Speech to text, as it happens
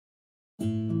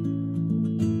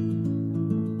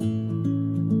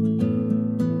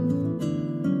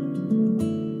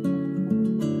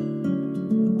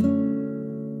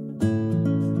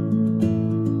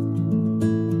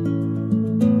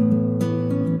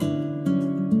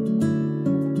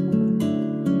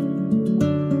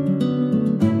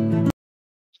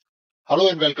Hello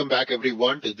and welcome back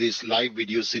everyone to this live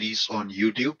video series on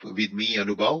YouTube with me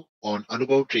Anubhav on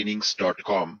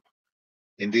anubhavtrainings.com.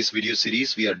 In this video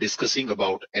series, we are discussing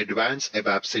about advanced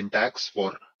ABAP syntax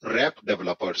for RAP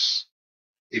developers.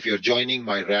 If you're joining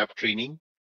my RAP training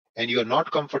and you're not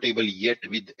comfortable yet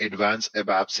with advanced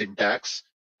ABAP syntax,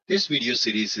 this video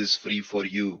series is free for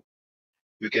you.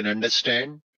 You can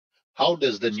understand how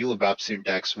does the new ABAP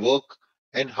syntax work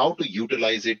and how to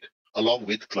utilize it along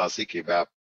with classic ABAP.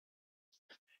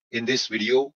 In this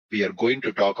video, we are going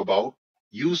to talk about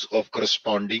use of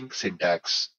corresponding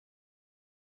syntax.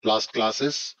 Last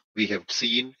classes, we have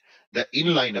seen the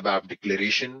inline ABAP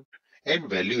declaration and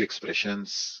value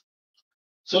expressions.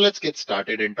 So let's get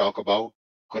started and talk about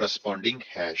corresponding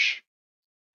hash.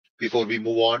 Before we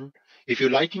move on, if you're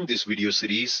liking this video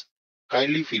series,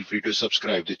 kindly feel free to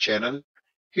subscribe the channel,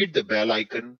 hit the bell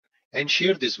icon, and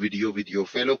share this video with your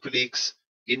fellow colleagues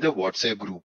in the WhatsApp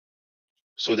group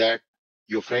so that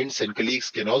your friends and colleagues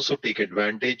can also take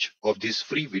advantage of this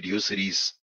free video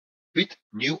series with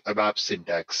new ABAP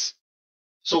syntax.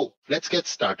 So let's get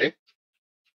started.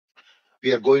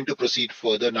 We are going to proceed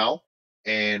further now,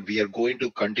 and we are going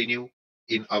to continue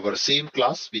in our same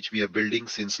class, which we are building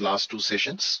since last two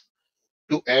sessions,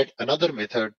 to add another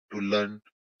method to learn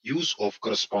use of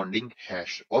corresponding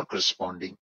hash or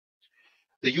corresponding.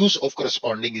 The use of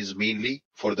corresponding is mainly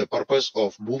for the purpose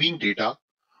of moving data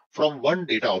from one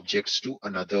data objects to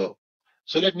another.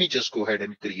 So let me just go ahead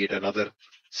and create another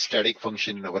static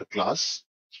function in our class.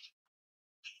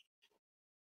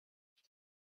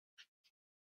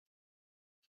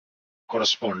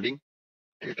 Corresponding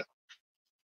data.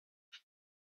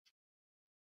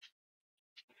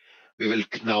 We will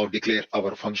now declare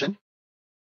our function.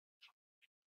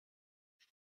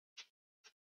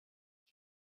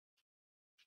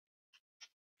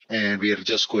 And we are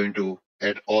just going to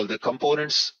add all the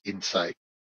components inside.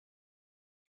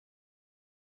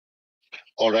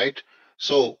 All right.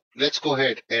 So let's go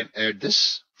ahead and add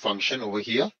this function over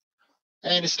here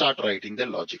and start writing the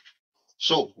logic.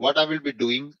 So what I will be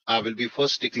doing, I will be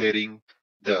first declaring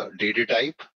the data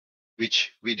type,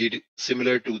 which we did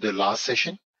similar to the last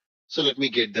session. So let me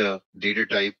get the data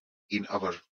type in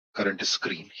our current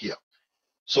screen here.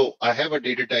 So I have a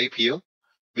data type here,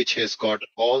 which has got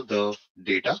all the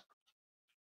data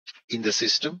in the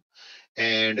system.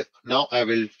 And now I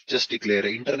will just declare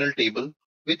an internal table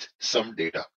with some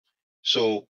data.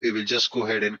 So we will just go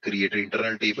ahead and create an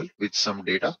internal table with some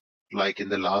data like in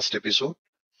the last episode.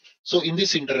 So in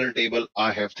this internal table,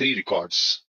 I have three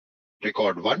records: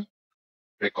 record 1,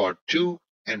 record 2,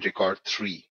 and record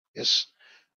 3. Yes.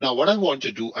 Now what I want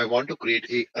to do, I want to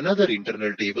create another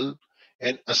internal table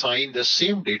and assign the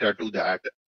same data to that.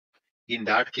 In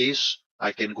that case,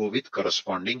 I can go with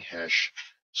corresponding hash.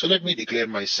 So let me declare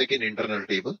my second internal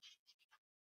table.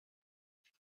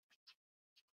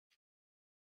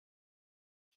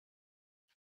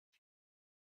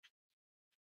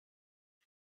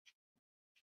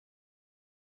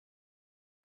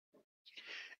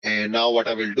 And now what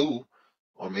I will do,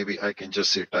 or maybe I can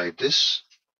just say type this.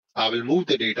 I will move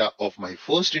the data of my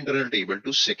first internal table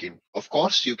to second. Of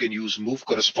course, you can use move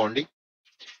corresponding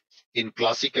in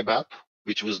classic ABAP,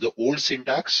 which was the old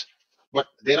syntax, but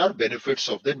there are benefits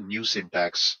of the new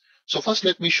syntax. So first,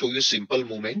 let me show you simple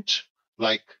movement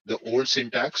like the old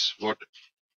syntax, what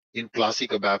in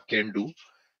classic ABAP can do.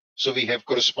 So we have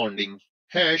corresponding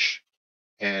hash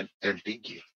and LT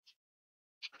give.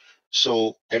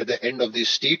 So at the end of this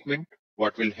statement,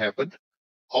 what will happen?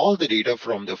 All the data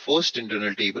from the first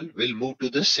internal table will move to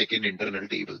the second internal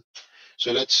table.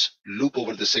 So let's loop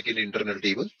over the second internal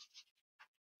table.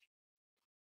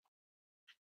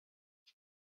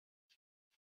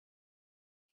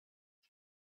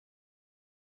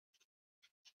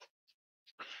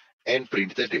 And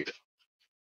print the data.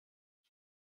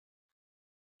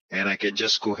 And I can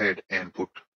just go ahead and put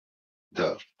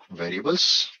the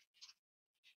variables.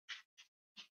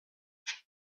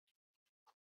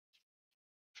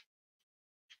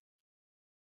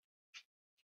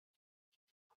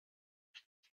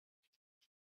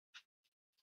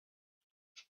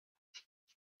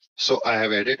 So I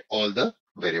have added all the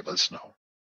variables now.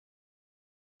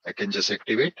 I can just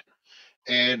activate.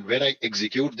 And when I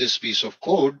execute this piece of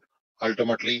code,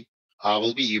 ultimately, I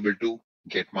will be able to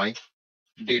get my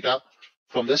data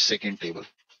from the second table.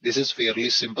 This is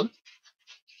fairly simple,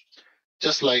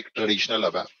 just like traditional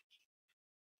ABAP.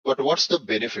 But what's the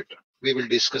benefit? We will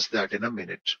discuss that in a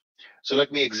minute. So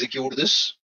let me execute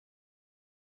this.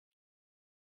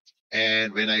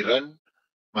 And when I run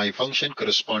my function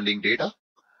corresponding data,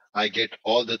 I get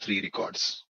all the three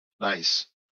records. Nice.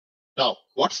 Now,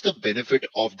 what's the benefit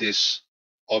of this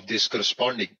of this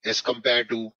corresponding as compared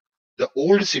to the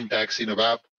old syntax in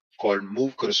ABAP called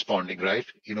move corresponding, right?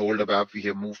 In old ABAP, we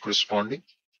have move corresponding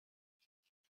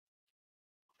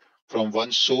from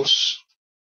one source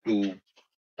to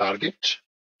target,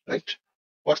 right?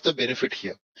 What's the benefit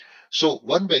here? So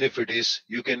one benefit is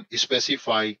you can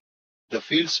specify the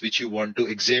fields which you want to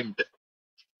exempt.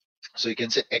 So you can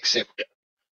say accept,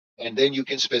 and then you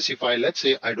can specify, let's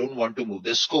say I don't want to move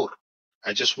the score.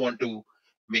 I just want to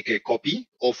make a copy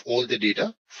of all the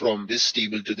data from this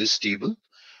table to this table,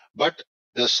 but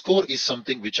the score is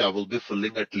something which I will be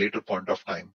filling at later point of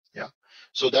time. Yeah.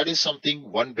 So that is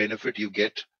something, one benefit you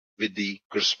get with the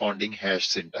corresponding hash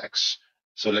syntax.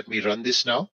 So let me run this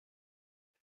now.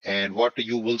 And what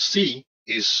you will see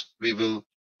is we will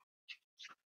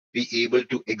be able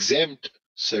to exempt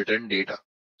certain data.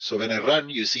 So when I run,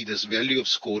 you see this value of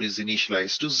score is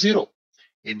initialized to 0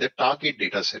 in the target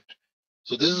data set.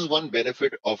 So this is one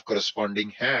benefit of corresponding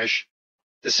hash.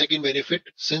 The second benefit,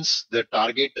 since the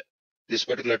target, this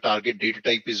particular target data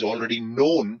type is already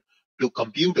known to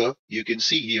computer, you can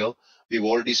see here, we've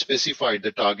already specified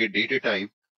the target data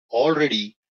type.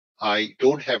 Already, I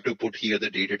don't have to put here the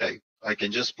data type. I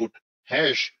can just put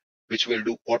hash, which will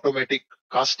do automatic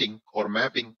casting or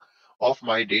mapping of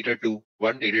my data to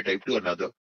one data type to another.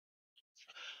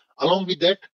 Along with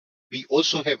that, we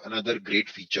also have another great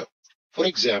feature. For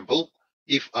example,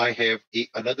 if I have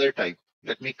another type,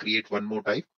 let me create one more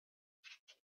type.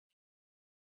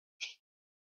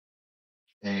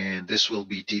 And this will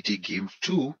be TT game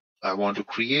 2. I want to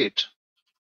create.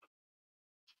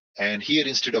 And here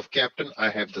instead of captain, I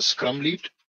have the scrum lead.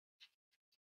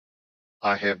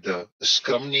 I have the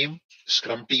scrum name,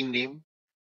 scrum team name,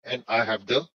 and I have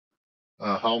the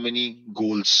how many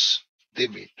goals they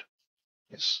made.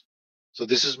 Yes. So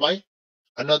this is my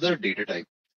another data type,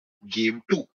 game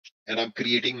 2. And I'm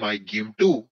creating my game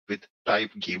 2 with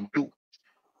type game 2.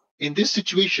 In this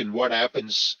situation, what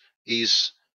happens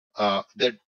is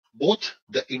that both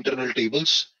the internal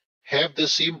tables have the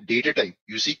same data type.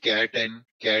 You see cat-n,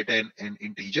 and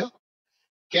integer,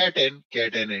 cat-n,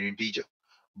 and integer.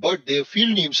 But their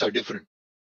field names are different.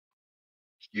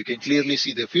 You can clearly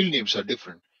see the field names are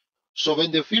different. So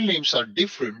when the field names are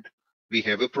different, we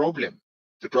have a problem.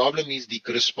 The problem is the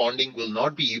corresponding will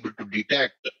not be able to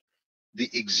detect the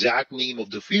exact name of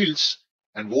the fields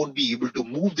and won't be able to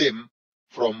move them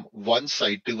from one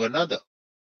side to another.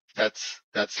 That's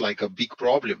like a big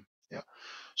problem. Yeah.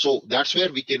 So that's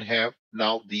where we can have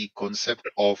now the concept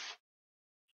of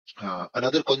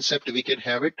another concept we can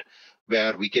have it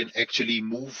where we can actually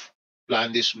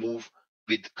plan this move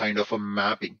with kind of a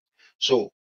mapping.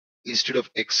 So instead of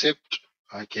accept,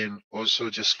 I can also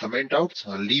just comment out.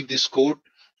 So I'll leave this code.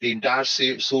 The entire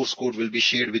source code will be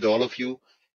shared with all of you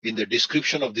in the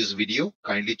description of this video.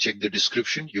 Kindly check the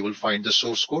description. You will find the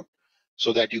source code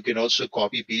so that you can also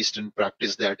copy paste and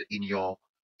practice that in your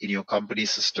company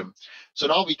system. So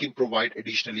now we can provide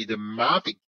additionally the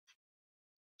mapping,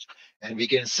 and we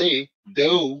can say,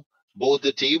 though both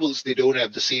the tables, they don't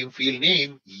have the same field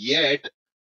name, yet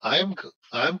I'm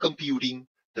computing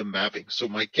the mapping. So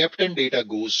my captain data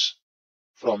goes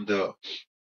from the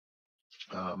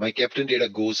my captain data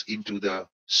goes into the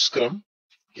scrum.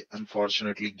 Okay,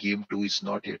 unfortunately, game 2 is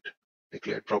not yet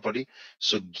declared properly.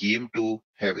 So game 2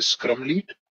 have a scrum lead.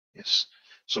 Yes.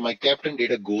 So my captain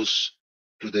data goes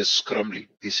to the scrum lead.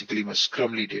 Basically, my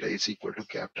scrum lead data is equal to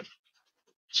captain.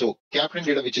 So captain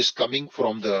data, which is coming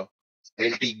from the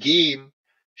LT game,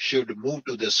 should move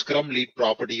to the scrum lead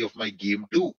property of my game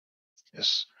 2.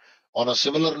 Yes. On a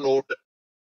similar note,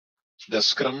 the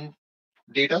scrum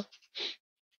data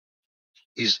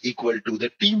is equal to the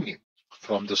team name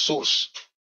from the source,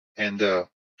 and the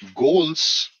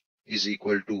goals is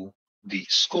equal to the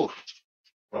score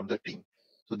from the team.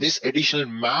 So this additional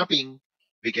mapping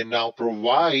we can now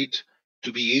provide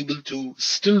to be able to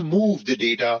still move the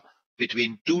data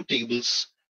between two tables.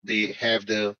 They have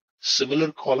the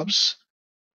similar columns.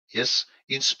 Yes,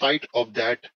 in spite of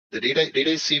that, the data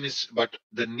is same, but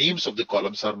the names of the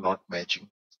columns are not matching.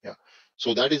 Yeah.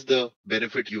 So that is the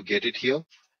benefit you get it here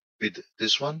with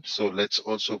this one. So let's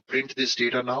also print this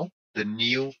data now, the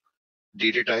new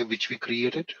data type which we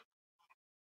created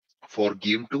for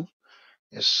game 2.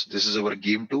 Yes, this is our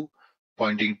game 2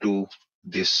 pointing to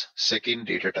this second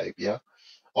data type. Yeah.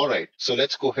 All right. So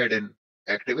let's go ahead and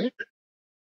activate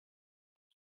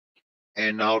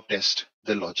and now test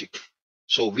the logic.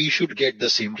 So we should get the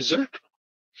same result.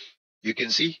 You can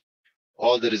see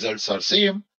all the results are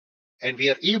same, and we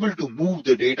are able to move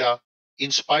the data in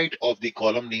spite of the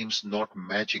column names not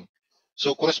matching.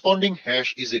 So corresponding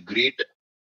hash is a great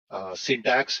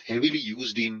syntax heavily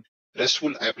used in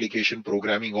RESTful application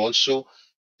programming also.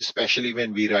 especially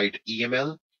when we write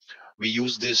EML. We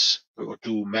use this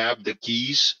to map the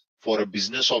keys for a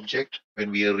business object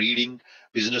when we are reading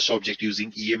business object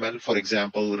using EML. For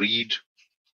example, read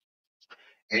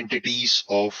entities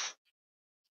of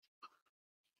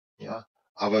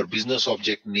our business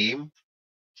object name,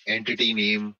 entity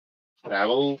name,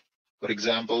 travel, for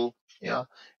example,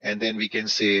 and then we can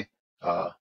say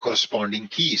corresponding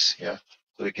keys, so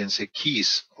we can say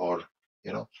keys or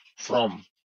from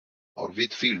or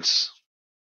with fields,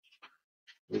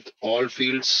 with all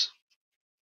fields,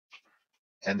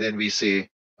 and then we say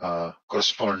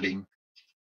corresponding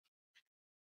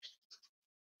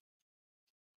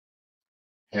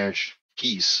hash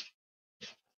keys.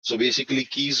 So basically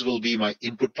keys will be my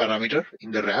input parameter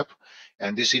in the wrap,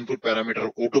 and this input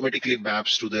parameter automatically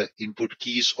maps to the input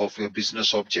keys of a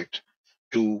business object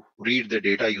to read the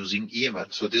data using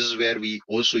EML. So this is where we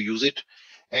also use it.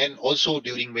 And also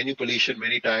during manipulation,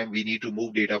 many times we need to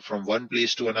move data from one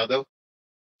place to another.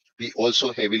 We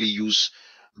also heavily use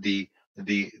the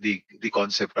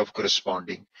concept of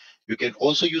corresponding. You can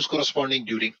also use corresponding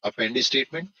during append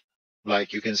statement,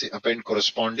 like you can say append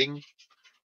corresponding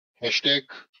hashtag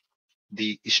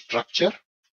the structure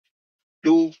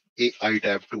to a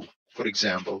itab2, for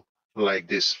example, like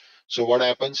this. So what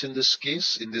happens in this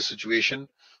case, in this situation,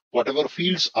 whatever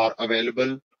fields are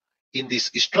available in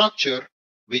this structure,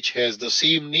 which has the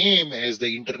same name as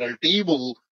the internal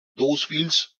table, those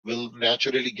fields will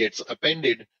naturally get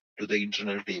appended to the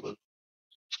internal table.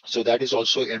 So that is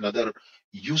also another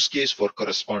use case for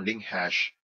corresponding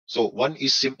hash. So one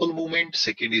is simple movement,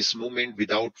 second is movement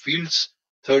without fields,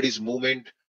 third is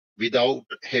movement without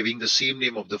having the same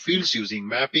name of the fields using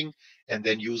mapping, and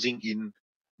then using in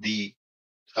the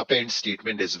append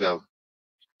statement as well.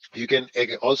 You can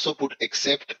also put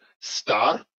except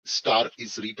star. Star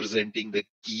is representing the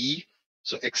key.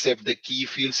 So except the key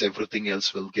fields, everything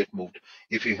else will get moved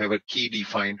if you have a key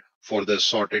defined for the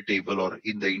sorted table or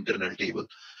in the internal table.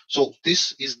 So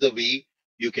this is the way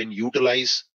you can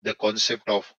utilize the concept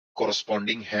of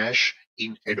corresponding hash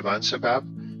in Advanced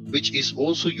ABAP, which is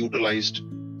also utilized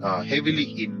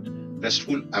heavily in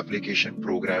RESTful application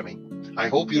programming. I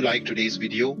hope you liked today's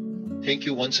video. Thank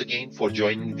you once again for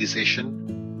joining this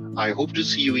session. I hope to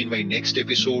see you in my next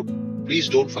episode. Please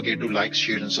don't forget to like,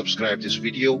 share, and subscribe this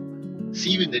video.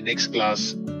 See you in the next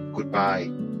class.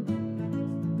 Goodbye.